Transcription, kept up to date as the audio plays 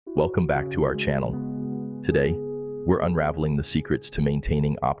Welcome back to our channel. Today, we're unraveling the secrets to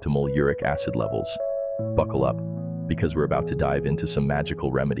maintaining optimal uric acid levels. Buckle up, because we're about to dive into some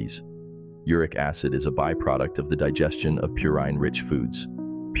magical remedies. Uric acid is a byproduct of the digestion of purine-rich foods.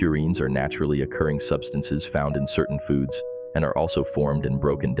 Purines are naturally occurring substances found in certain foods and are also formed and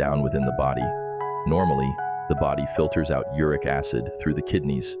broken down within the body. Normally, the body filters out uric acid through the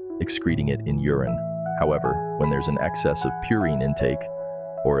kidneys, excreting it in urine. However, when there's an excess of purine intake,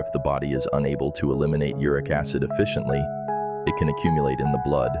 or if the body is unable to eliminate uric acid efficiently, it can accumulate in the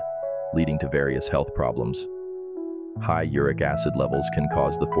blood, leading to various health problems. High uric acid levels can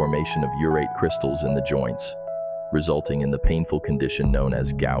cause the formation of urate crystals in the joints, resulting in the painful condition known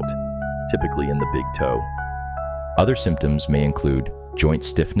as gout, typically in the big toe. Other symptoms may include joint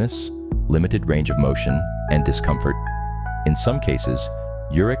stiffness, limited range of motion, and discomfort. In some cases,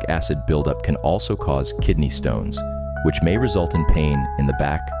 uric acid buildup can also cause kidney stones, which may result in pain in the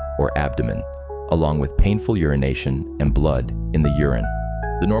back or abdomen, along with painful urination and blood in the urine.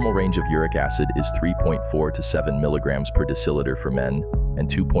 The normal range of uric acid is 3.4 to 7 milligrams per deciliter for men and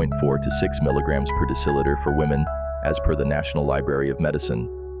 2.4 to 6 milligrams per deciliter for women, as per the National Library of Medicine,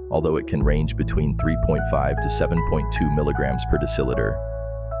 although it can range between 3.5 to 7.2 milligrams per deciliter.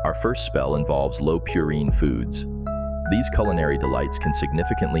 Our first spell involves low purine foods. These culinary delights can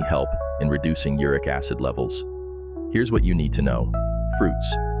significantly help in reducing uric acid levels. Here's what you need to know.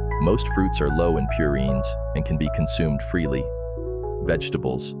 Fruits. Most fruits are low in purines and can be consumed freely.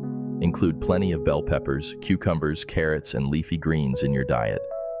 Vegetables. Include plenty of bell peppers, cucumbers, carrots, and leafy greens in your diet.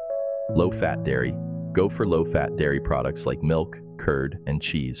 Low-fat dairy. Go for low-fat dairy products like milk, curd, and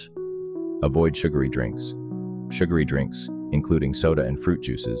cheese. Avoid sugary drinks. Sugary drinks, including soda and fruit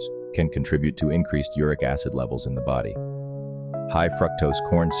juices, can contribute to increased uric acid levels in the body. High fructose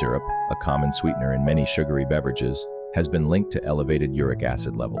corn syrup, a common sweetener in many sugary beverages, has been linked to elevated uric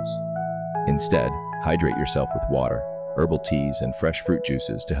acid levels. Instead, hydrate yourself with water, herbal teas, and fresh fruit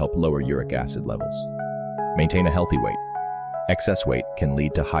juices to help lower uric acid levels. Maintain a healthy weight. Excess weight can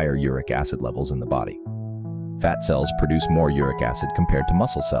lead to higher uric acid levels in the body. Fat cells produce more uric acid compared to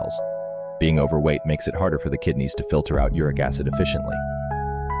muscle cells. Being overweight makes it harder for the kidneys to filter out uric acid efficiently.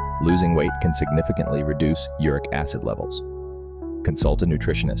 Losing weight can significantly reduce uric acid levels. Consult a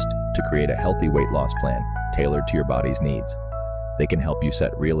nutritionist to create a healthy weight loss plan tailored to your body's needs. They can help you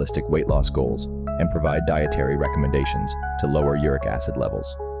set realistic weight loss goals and provide dietary recommendations to lower uric acid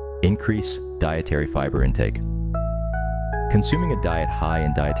levels. Increase dietary fiber intake. Consuming a diet high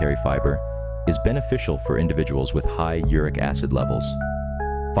in dietary fiber is beneficial for individuals with high uric acid levels.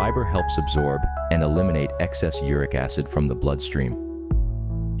 Fiber helps absorb and eliminate excess uric acid from the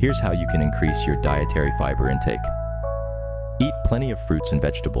bloodstream. Here's how you can increase your dietary fiber intake. Eat plenty of fruits and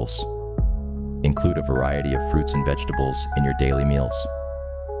vegetables. Include a variety of fruits and vegetables in your daily meals.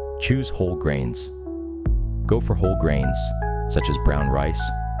 Choose whole grains. Go for whole grains, such as brown rice,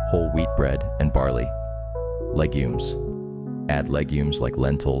 whole wheat bread, and barley. Legumes. Add legumes like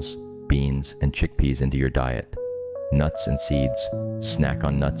lentils, beans, and chickpeas into your diet. Nuts and seeds. Snack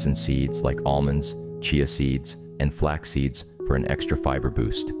on nuts and seeds like almonds, chia seeds, and flax seeds for an extra fiber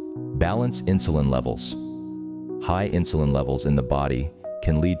boost. Balance insulin levels. High insulin levels in the body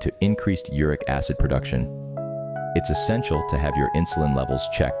can lead to increased uric acid production. It's essential to have your insulin levels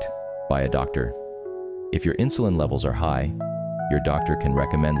checked by a doctor. If your insulin levels are high, your doctor can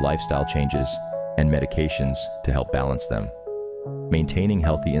recommend lifestyle changes and medications to help balance them. Maintaining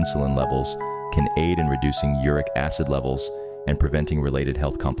healthy insulin levels can aid in reducing uric acid levels and preventing related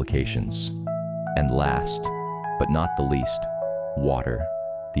health complications. And last, but not the least, water,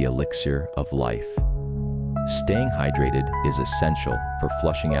 the elixir of life. Staying hydrated is essential for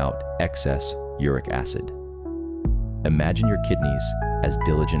flushing out excess uric acid. Imagine your kidneys as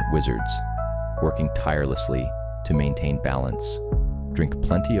diligent wizards, working tirelessly to maintain balance. Drink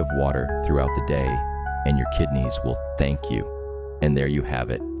plenty of water throughout the day, and your kidneys will thank you. And there you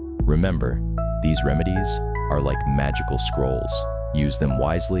have it. Remember, these remedies are like magical scrolls. Use them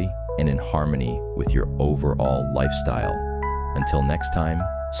wisely and in harmony with your overall lifestyle. Until next time,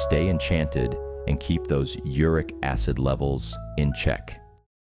 stay enchanted and keep those uric acid levels in check.